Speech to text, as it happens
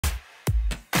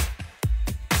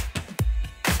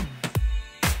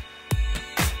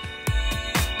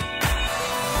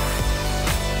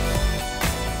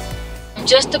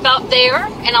just about there,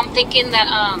 and I'm thinking that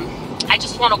I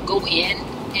just want to go in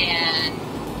and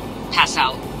pass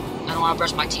out. I don't want to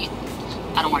brush my teeth.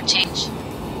 I don't want to change.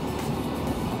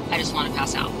 I just want to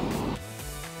pass out.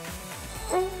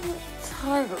 It's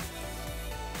hard.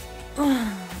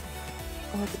 I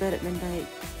went to bed at midnight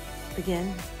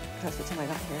again. That's what time I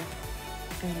got here.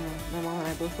 And my mom and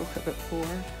I both woke up at 4.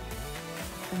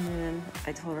 And then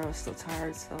I told her I was still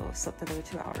tired, so I slept another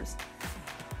 2 hours.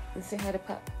 And say hi to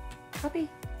Puppy.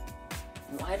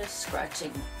 Why does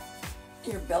scratching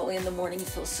your belly in the morning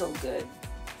feel so good?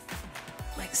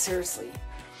 Like, seriously.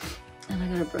 And I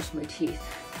gotta brush my teeth.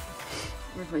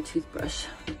 Where's my toothbrush?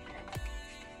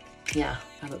 Yeah,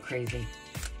 I look crazy.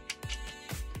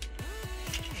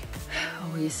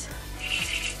 Always.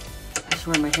 I should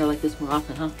wear my hair like this more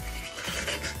often, huh?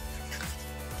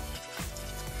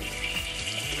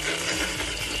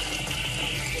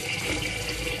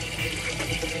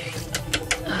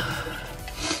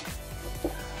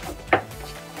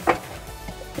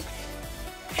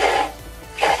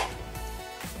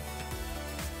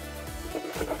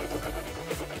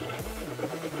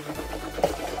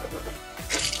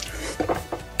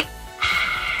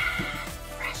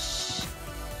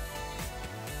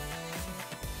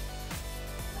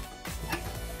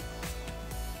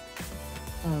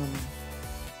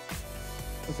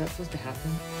 Was that supposed to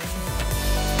happen?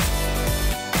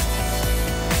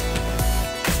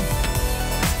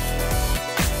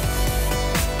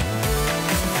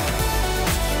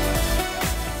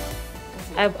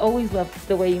 I've always loved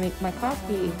the way you make my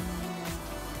coffee.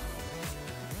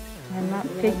 I'm not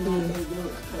picky.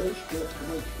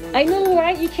 I know,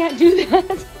 right? You can't do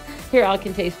that. Here, I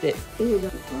can taste it.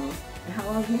 How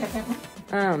long have you had that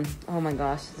one? Oh my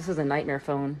gosh, this is a nightmare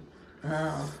phone.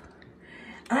 Oh.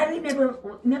 I remember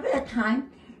that time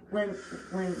when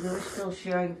we were still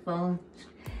sharing phones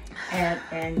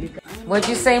and you got... What'd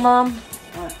you say, Mom?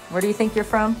 Where do you think you're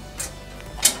from?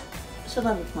 Some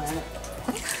other planet.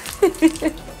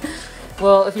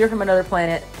 Well, if you're from another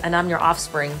planet and I'm your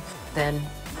offspring, then...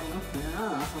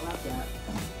 Oh, how about that?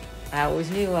 I always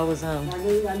knew I was I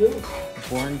knew.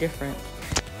 born different.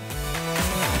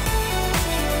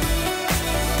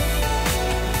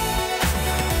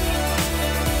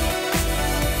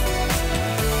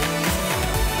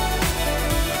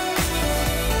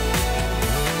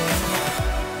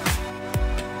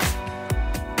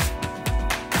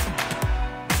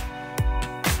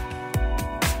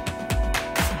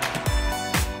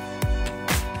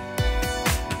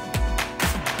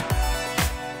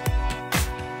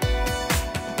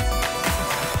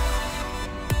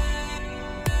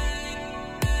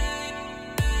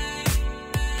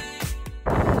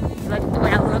 Like the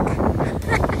way I look.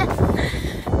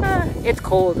 It's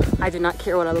cold. I do not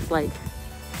care what I look like.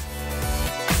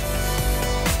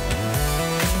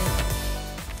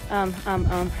 I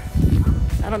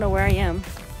don't know where I am.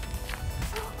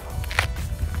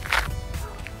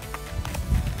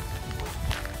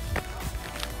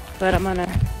 But I'm gonna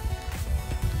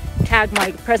tag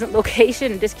my present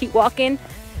location and just keep walking,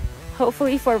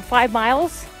 hopefully for 5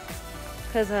 miles.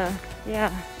 Cause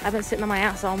yeah, I've been sitting on my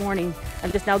ass all morning.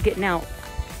 I'm just now getting out.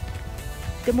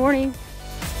 Good morning.